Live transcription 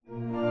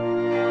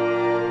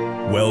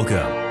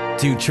Welcome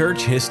to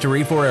Church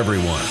History for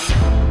Everyone,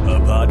 a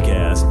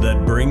podcast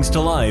that brings to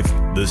life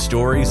the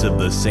stories of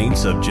the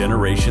saints of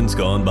generations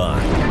gone by.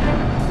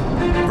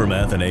 From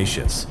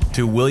Athanasius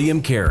to William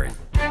Carey,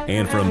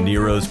 and from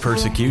Nero's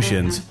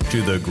persecutions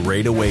to the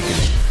Great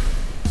Awakening,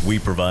 we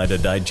provide a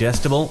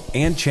digestible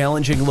and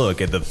challenging look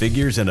at the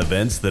figures and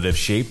events that have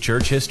shaped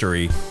church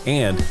history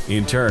and,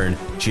 in turn,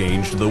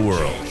 changed the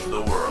world.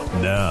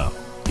 Now,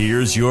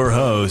 here's your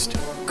host,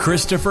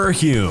 Christopher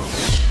Hume.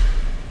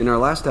 In our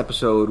last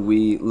episode,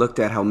 we looked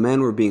at how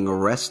men were being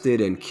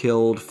arrested and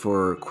killed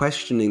for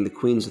questioning the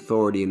Queen's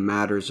authority in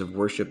matters of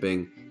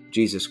worshiping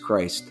Jesus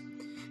Christ.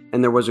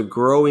 And there was a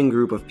growing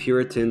group of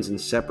Puritans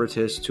and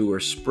separatists who were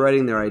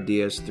spreading their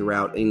ideas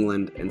throughout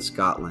England and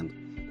Scotland.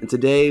 And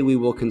today we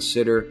will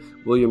consider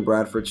William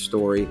Bradford's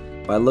story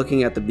by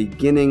looking at the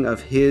beginning of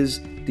his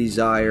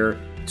desire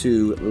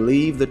to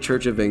leave the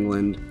Church of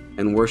England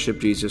and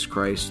worship Jesus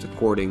Christ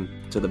according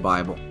to the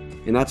Bible.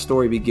 And that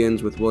story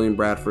begins with William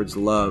Bradford's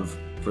love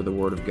for the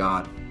Word of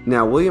God.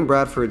 Now, William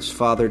Bradford's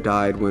father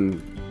died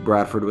when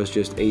Bradford was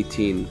just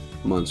 18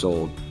 months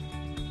old.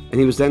 And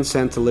he was then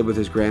sent to live with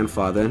his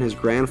grandfather, and his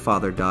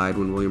grandfather died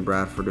when William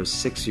Bradford was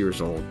 6 years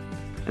old.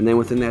 And then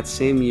within that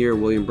same year,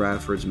 William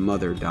Bradford's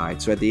mother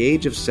died. So at the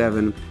age of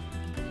 7,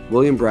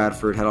 William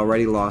Bradford had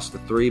already lost the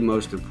three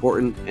most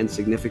important and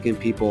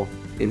significant people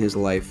in his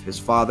life: his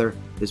father,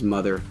 his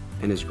mother,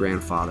 and his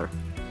grandfather.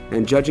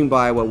 And judging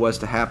by what was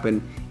to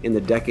happen in the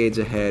decades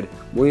ahead,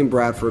 William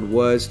Bradford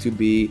was to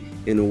be,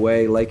 in a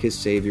way, like his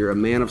Savior, a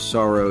man of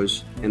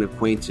sorrows and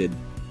acquainted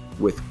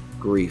with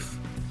grief.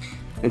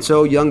 And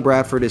so young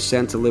Bradford is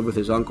sent to live with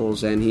his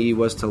uncles, and he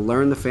was to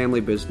learn the family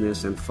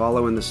business and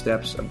follow in the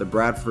steps of the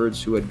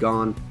Bradfords who had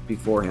gone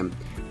before him.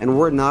 And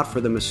were it not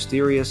for the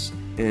mysterious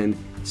and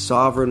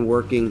sovereign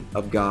working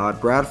of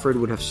God, Bradford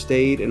would have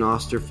stayed in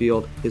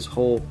Austerfield his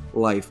whole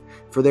life,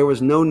 for there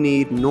was no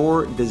need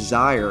nor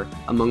desire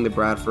among the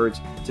Bradfords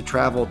to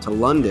travel to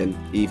London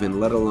even,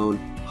 let alone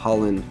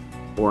Holland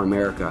or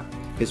America.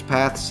 His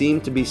path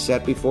seemed to be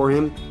set before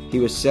him. He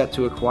was set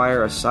to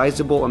acquire a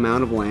sizable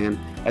amount of land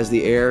as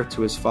the heir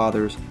to his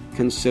father's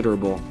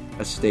considerable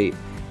estate.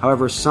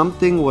 However,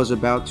 something was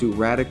about to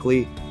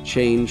radically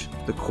change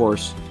the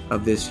course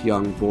of this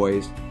young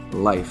boy's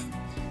life.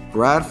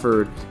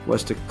 Bradford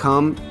was to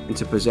come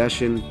into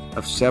possession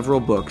of several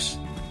books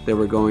that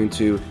were going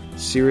to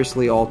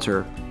seriously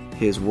alter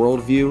his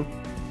worldview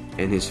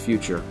and his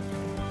future.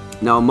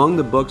 Now, among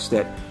the books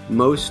that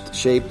most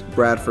shaped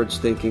Bradford's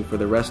thinking for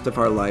the rest of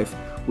our life,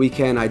 we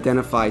can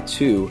identify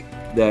two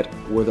that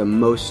were the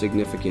most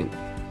significant.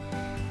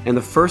 And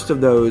the first of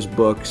those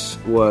books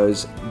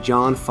was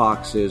John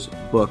Foxe's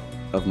Book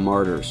of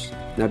Martyrs.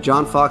 Now,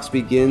 John Foxe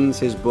begins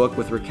his book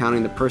with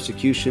recounting the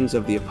persecutions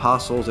of the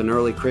apostles and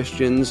early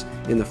Christians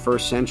in the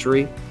first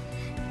century,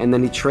 and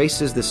then he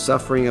traces the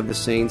suffering of the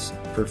saints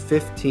for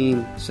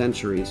 15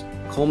 centuries,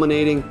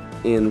 culminating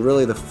in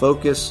really the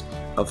focus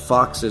of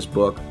Foxe's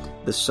book,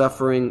 the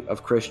suffering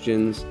of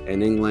Christians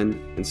in England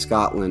and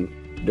Scotland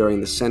during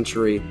the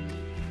century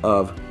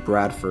of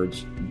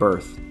Bradford's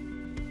birth.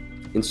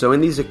 And so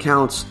in these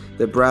accounts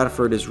that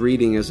Bradford is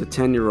reading as a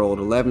 10-year-old,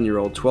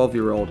 11-year-old,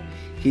 12-year-old,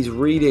 he's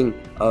reading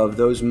of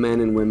those men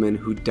and women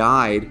who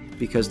died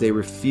because they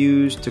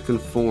refused to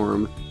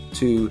conform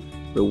to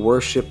the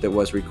worship that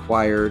was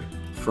required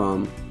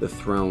from the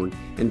throne.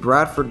 And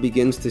Bradford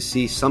begins to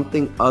see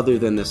something other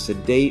than the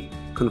sedate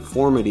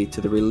conformity to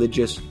the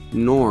religious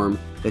norm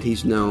that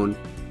he's known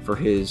for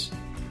his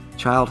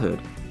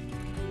childhood.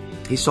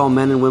 He saw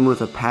men and women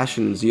with a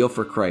passion and zeal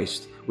for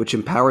Christ, which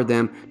empowered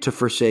them to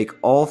forsake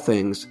all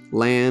things,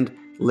 land,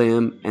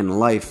 limb, and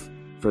life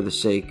for the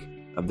sake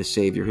of the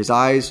Savior. His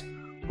eyes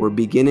were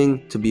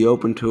beginning to be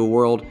open to a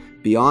world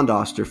beyond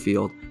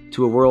Austerfield,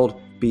 to a world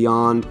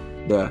beyond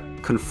the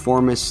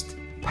conformist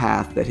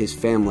path that his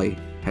family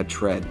had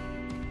tread.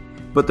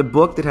 But the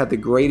book that had the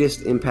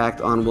greatest impact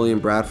on William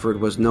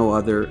Bradford was no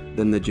other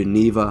than the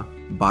Geneva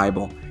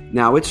Bible.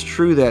 Now, it's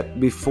true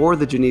that before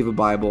the Geneva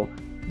Bible,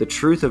 the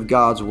truth of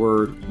God's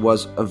Word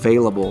was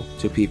available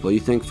to people. You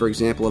think, for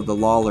example, of the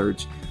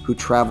Lollards who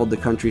traveled the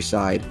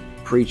countryside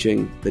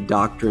preaching the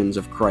doctrines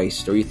of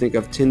Christ. Or you think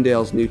of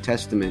Tyndale's New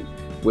Testament,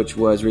 which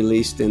was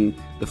released in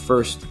the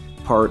first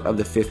part of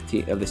the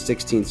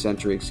 16th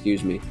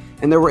century,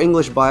 And there were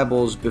English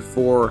Bibles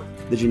before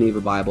the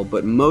Geneva Bible,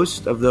 but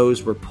most of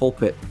those were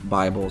pulpit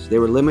Bibles. They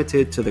were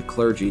limited to the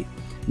clergy,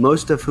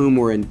 most of whom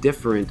were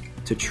indifferent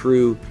to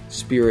true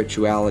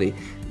spirituality.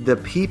 The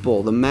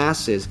people, the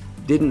masses,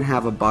 didn't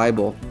have a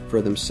Bible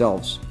for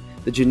themselves.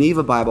 The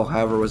Geneva Bible,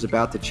 however, was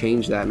about to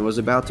change that and was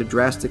about to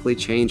drastically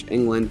change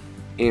England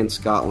and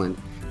Scotland.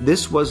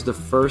 This was the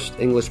first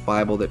English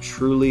Bible that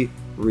truly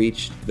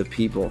reached the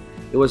people.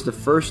 It was the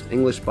first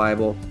English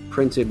Bible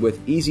printed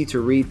with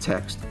easy-to-read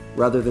text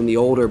rather than the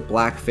older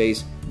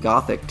blackface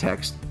Gothic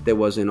text that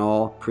was in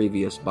all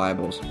previous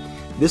Bibles.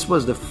 This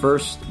was the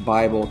first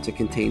Bible to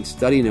contain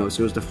study notes.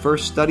 It was the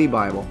first study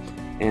Bible,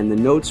 and the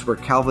notes were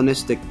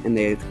Calvinistic, and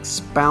they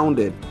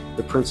expounded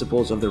the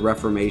principles of the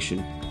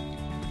Reformation.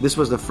 This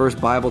was the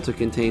first Bible to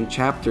contain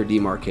chapter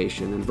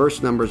demarcation and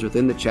verse numbers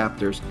within the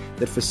chapters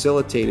that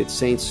facilitated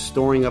saints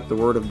storing up the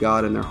Word of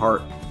God in their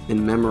heart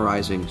and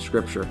memorizing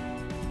Scripture.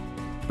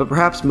 But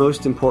perhaps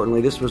most importantly,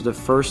 this was the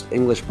first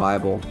English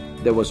Bible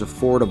that was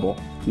affordable.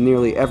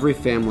 Nearly every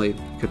family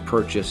could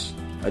purchase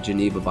a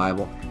Geneva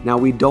Bible. Now,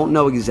 we don't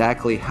know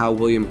exactly how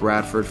William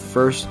Bradford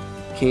first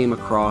came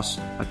across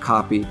a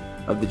copy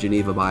of the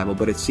Geneva Bible,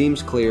 but it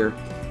seems clear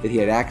that he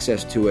had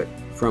access to it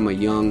from a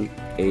young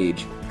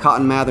age.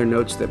 Cotton Mather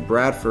notes that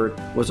Bradford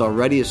was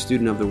already a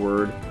student of the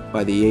Word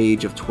by the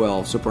age of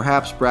 12. So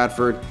perhaps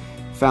Bradford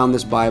found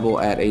this Bible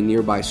at a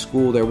nearby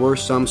school. There were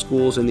some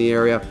schools in the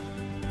area.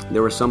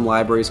 There were some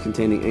libraries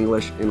containing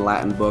English and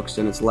Latin books,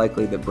 and it's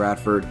likely that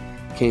Bradford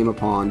came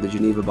upon the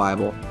Geneva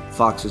Bible,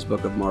 Fox's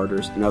Book of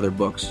Martyrs, and other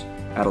books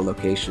at a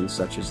location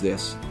such as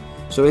this.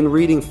 So in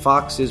reading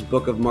Fox's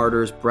Book of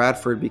Martyrs,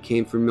 Bradford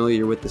became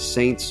familiar with the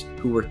saints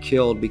who were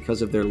killed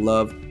because of their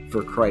love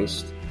for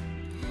Christ.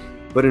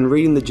 But in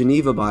reading the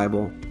Geneva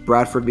Bible,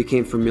 Bradford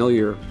became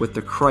familiar with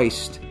the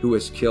Christ who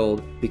was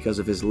killed because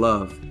of his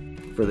love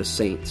for the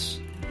saints.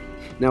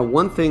 Now,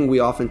 one thing we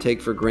often take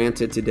for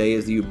granted today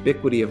is the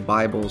ubiquity of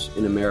Bibles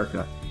in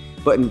America.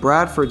 But in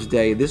Bradford's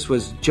day, this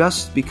was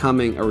just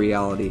becoming a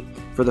reality.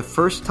 For the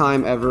first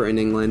time ever in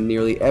England,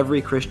 nearly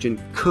every Christian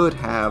could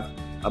have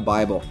a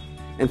Bible.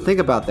 And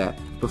think about that.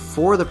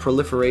 Before the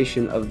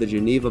proliferation of the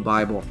Geneva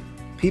Bible,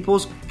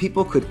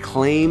 people could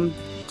claim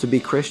to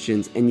be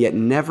Christians and yet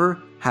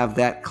never have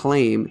that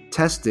claim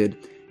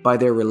tested by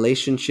their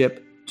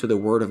relationship to the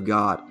Word of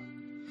God.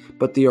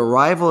 But the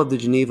arrival of the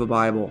Geneva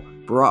Bible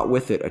brought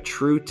with it a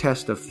true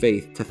test of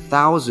faith to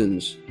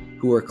thousands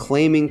who were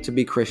claiming to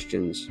be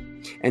Christians,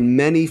 and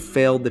many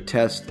failed the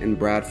test in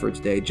Bradford's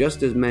day,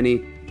 just as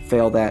many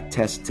fail that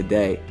test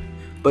today.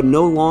 But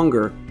no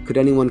longer could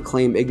anyone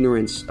claim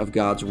ignorance of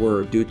God's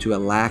Word due to a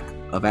lack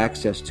of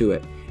access to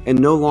it, and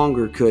no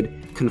longer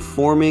could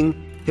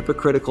conforming,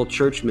 hypocritical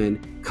churchmen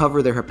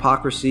cover their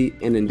hypocrisy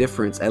and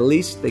indifference. At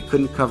least they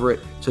couldn't cover it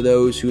to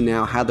those who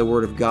now had the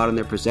Word of God in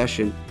their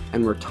possession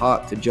and were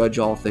taught to judge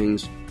all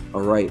things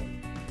aright.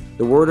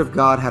 The Word of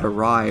God had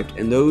arrived,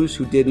 and those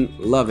who didn't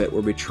love it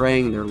were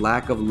betraying their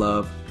lack of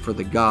love for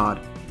the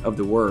God of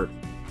the Word.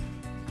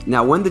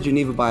 Now, when the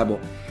Geneva Bible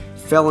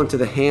fell into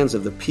the hands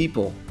of the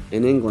people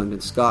in England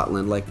and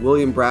Scotland, like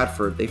William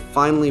Bradford, they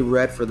finally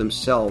read for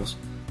themselves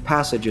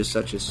passages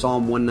such as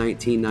Psalm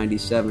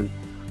 119:97.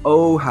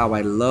 "Oh, how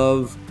I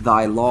love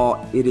thy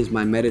law, it is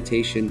my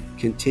meditation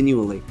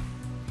continually."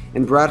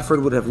 And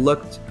Bradford would have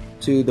looked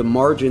to the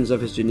margins of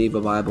his Geneva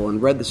Bible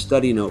and read the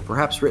study note,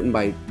 perhaps written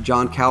by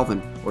John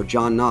Calvin or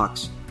John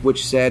Knox,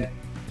 which said,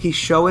 "He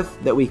showeth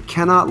that we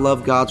cannot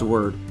love God's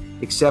Word,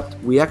 except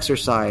we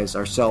exercise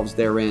ourselves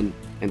therein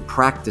and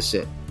practice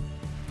it."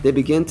 They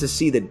begin to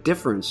see the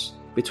difference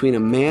between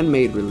a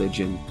man-made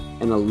religion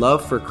and a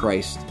love for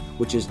Christ,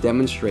 which is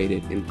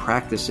demonstrated in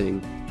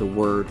practicing the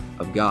Word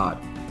of God.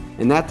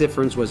 And that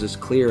difference was as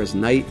clear as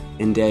night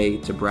and day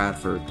to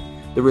Bradford.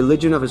 The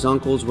religion of his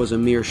uncles was a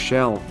mere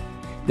shell.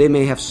 They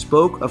may have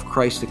spoke of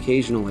Christ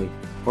occasionally,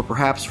 or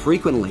perhaps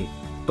frequently,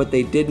 but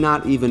they did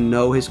not even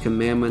know his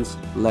commandments,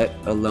 let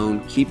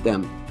alone keep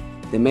them.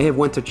 They may have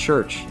went to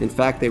church. In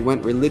fact, they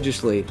went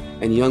religiously,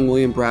 and young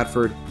William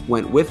Bradford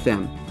went with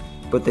them,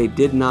 but they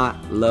did not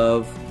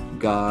love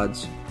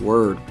God's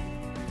Word.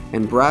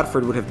 And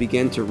Bradford would have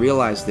begun to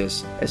realize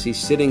this as he's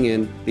sitting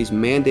in these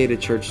mandated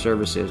church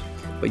services.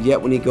 But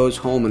yet when he goes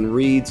home and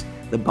reads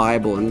the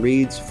Bible and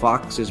reads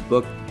Fox's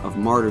Book of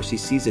Martyrs, he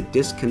sees a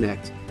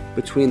disconnect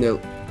between the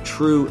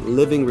true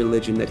living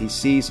religion that he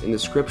sees in the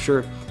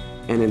Scripture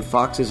and in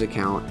Fox's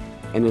account,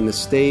 and in the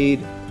staid,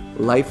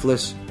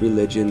 lifeless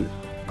religion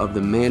of the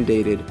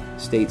mandated,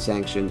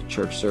 state-sanctioned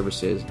church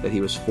services that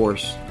he was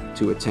forced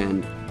to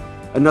attend.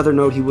 Another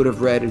note he would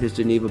have read in his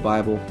Geneva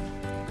Bible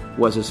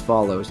was as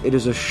follows: "It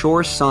is a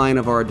sure sign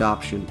of our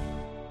adoption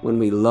when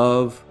we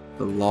love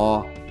the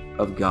law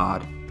of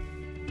God."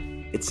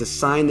 It's a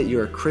sign that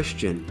you're a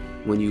Christian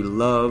when you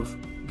love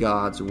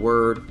God's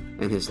Word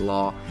and His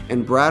law.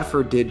 And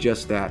Bradford did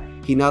just that.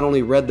 He not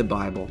only read the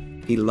Bible,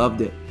 he loved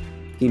it.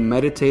 He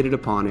meditated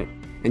upon it,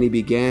 and he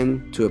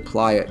began to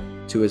apply it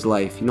to his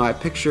life. I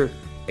picture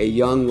a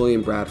young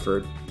William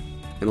Bradford,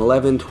 an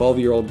 11,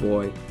 12-year-old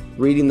boy,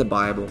 reading the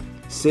Bible,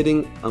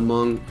 sitting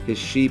among his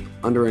sheep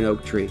under an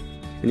oak tree.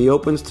 And he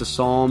opens to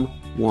Psalm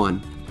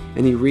 1,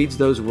 and he reads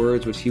those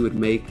words which he would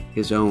make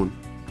his own.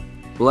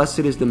 "Blessed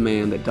is the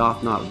man that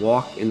doth not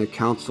walk in the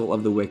counsel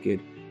of the wicked,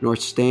 nor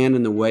stand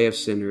in the way of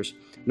sinners,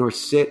 nor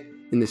sit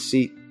in the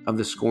seat of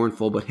the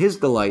scornful, but his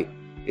delight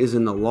is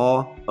in the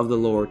law of the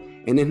Lord,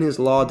 and in his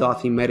law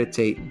doth he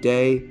meditate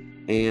day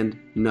and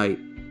night.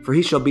 For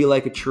he shall be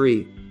like a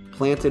tree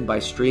planted by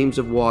streams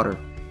of water,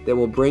 that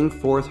will bring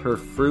forth her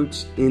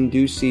fruits in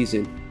due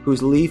season,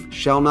 whose leaf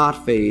shall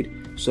not fade,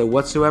 so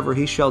whatsoever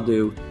he shall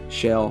do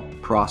shall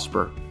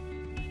prosper."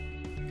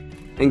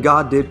 And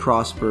God did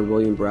prosper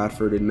William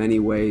Bradford in many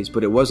ways,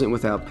 but it wasn't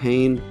without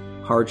pain,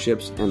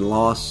 hardships, and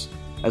loss,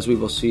 as we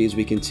will see as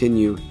we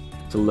continue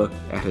to look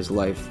at his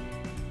life.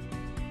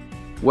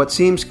 What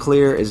seems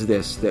clear is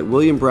this, that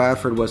William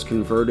Bradford was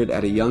converted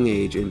at a young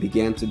age and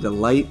began to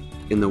delight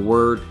in the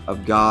Word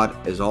of God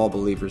as all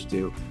believers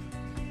do.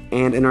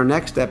 And in our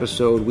next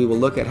episode, we will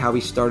look at how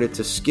he started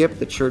to skip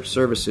the church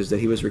services that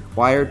he was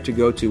required to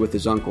go to with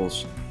his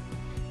uncles.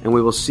 And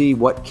we will see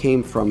what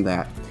came from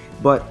that.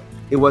 But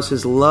it was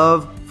his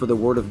love for the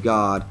Word of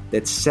God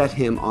that set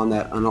him on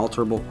that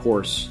unalterable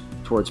course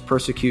towards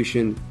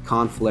persecution,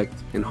 conflict,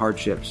 and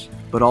hardships,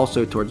 but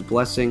also towards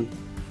blessing,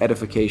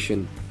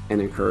 edification, and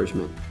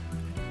encouragement.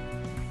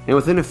 And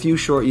within a few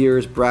short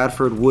years,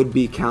 Bradford would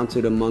be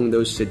counted among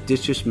those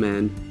seditious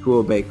men who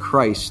obey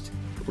Christ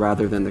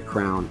rather than the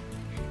crown.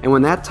 And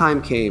when that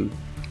time came,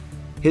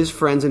 his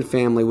friends and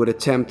family would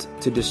attempt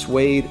to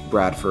dissuade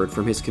Bradford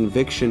from his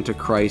conviction to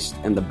Christ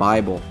and the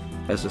Bible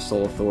as the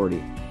sole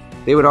authority.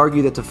 They would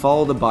argue that to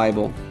follow the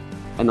Bible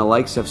and the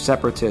likes of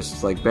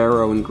separatists like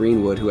Barrow and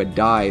Greenwood, who had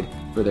died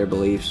for their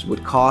beliefs,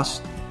 would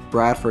cost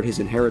Bradford his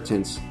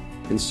inheritance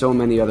and so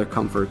many other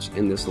comforts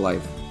in this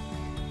life.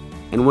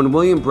 And when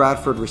William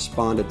Bradford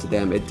responded to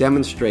them, it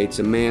demonstrates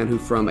a man who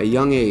from a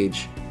young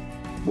age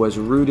was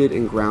rooted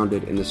and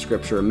grounded in the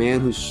Scripture, a man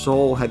whose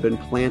soul had been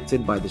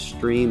planted by the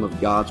stream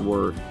of God's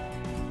Word.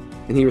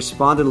 And he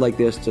responded like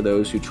this to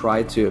those who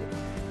tried to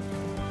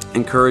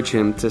encourage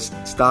him to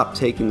stop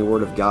taking the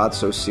Word of God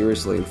so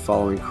seriously and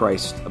following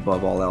Christ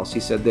above all else.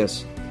 He said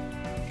this,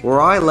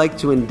 "Were I like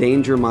to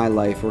endanger my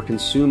life or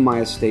consume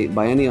my estate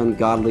by any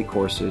ungodly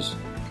courses,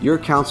 your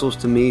counsels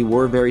to me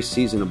were very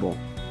seasonable.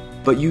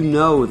 But you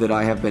know that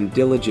I have been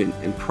diligent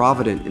and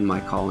provident in my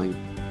calling,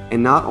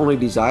 and not only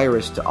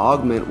desirous to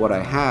augment what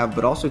I have,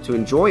 but also to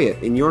enjoy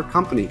it in your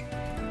company,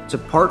 to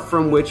part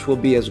from which will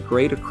be as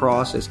great a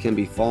cross as can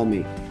befall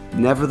me.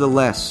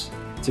 Nevertheless,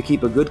 to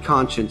keep a good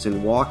conscience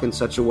and walk in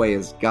such a way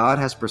as God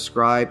has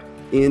prescribed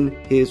in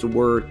His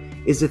Word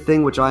is a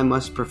thing which I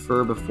must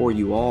prefer before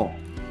you all,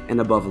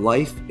 and above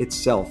life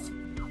itself.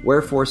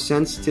 Wherefore,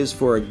 since 'tis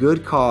for a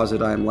good cause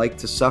that I am like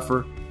to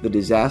suffer the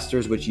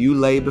disasters which you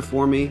lay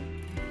before me,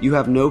 you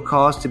have no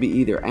cause to be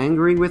either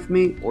angry with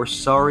me or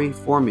sorry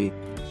for me.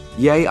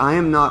 Yea, I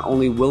am not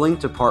only willing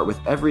to part with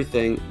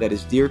everything that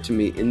is dear to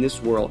me in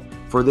this world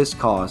for this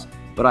cause,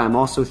 but I am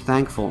also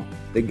thankful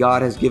that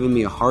God has given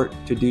me a heart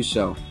to do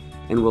so,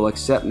 and will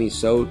accept me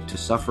so to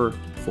suffer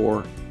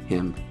for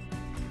Him."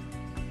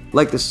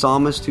 Like the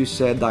psalmist who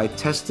said, "Thy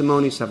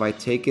testimonies have I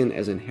taken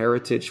as an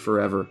heritage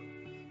forever."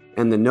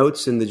 And the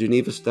notes in the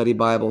Geneva Study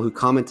Bible, who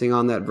commenting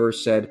on that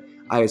verse said,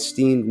 "I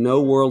esteemed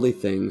no worldly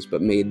things,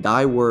 but made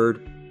thy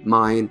word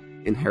mine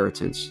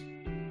inheritance."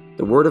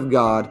 The Word of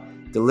God,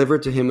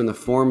 delivered to him in the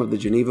form of the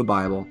Geneva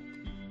Bible,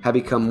 had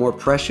become more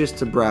precious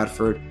to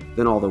Bradford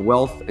than all the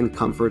wealth and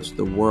comforts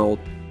the world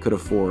could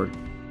afford.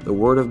 The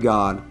Word of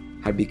God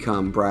had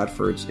become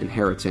Bradford's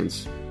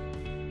inheritance.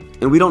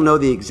 And we don't know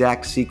the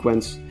exact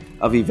sequence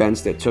of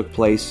events that took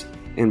place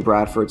in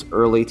Bradford's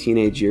early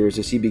teenage years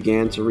as he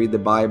began to read the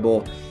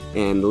Bible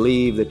and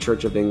leave the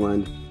Church of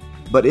England.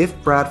 But if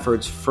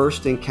Bradford's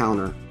first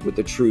encounter with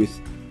the truth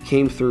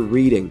came through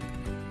reading,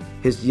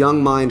 his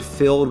young mind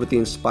filled with the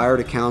inspired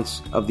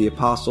accounts of the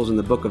apostles in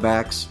the book of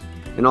Acts,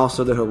 and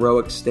also the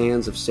heroic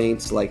stands of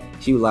saints like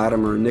Hugh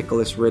Latimer and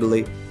Nicholas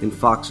Ridley in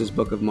Fox's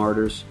Book of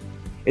Martyrs,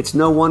 it's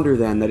no wonder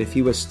then that if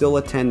he was still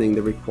attending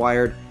the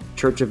required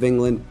Church of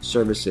England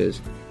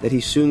services, that he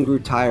soon grew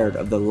tired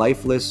of the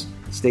lifeless,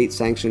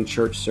 state-sanctioned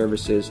church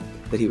services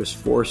that he was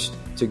forced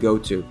to go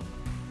to.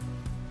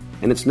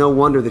 And it's no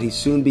wonder that he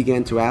soon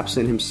began to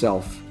absent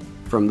himself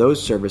from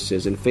those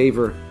services in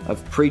favor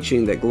of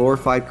preaching that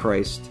glorified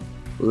Christ,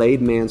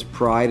 laid man's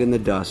pride in the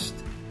dust,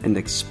 and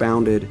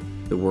expounded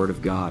the Word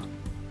of God.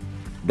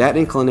 That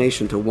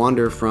inclination to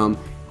wander from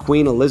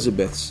Queen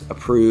Elizabeth's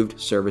approved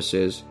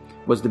services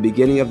was the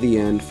beginning of the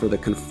end for the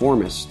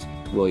conformist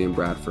William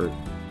Bradford.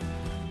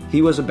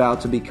 He was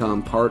about to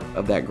become part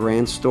of that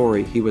grand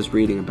story he was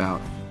reading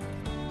about.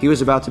 He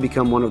was about to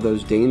become one of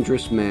those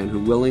dangerous men who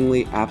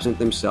willingly absent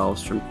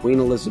themselves from Queen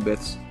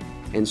Elizabeth's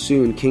and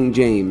soon King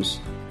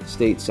James'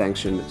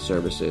 state-sanctioned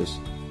services.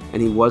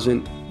 And he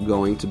wasn't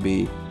going to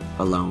be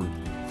alone.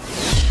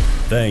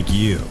 Thank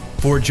you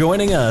for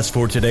joining us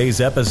for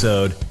today's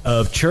episode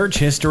of Church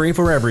History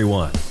for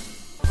Everyone.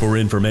 For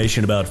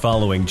information about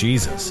following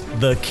Jesus,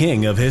 the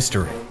King of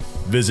History,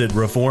 visit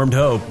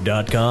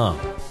reformedhope.com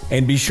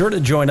and be sure to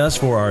join us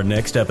for our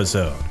next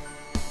episode.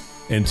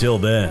 Until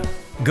then,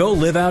 go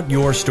live out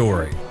your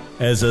story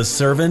as a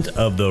servant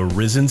of the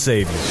risen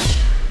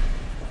Savior.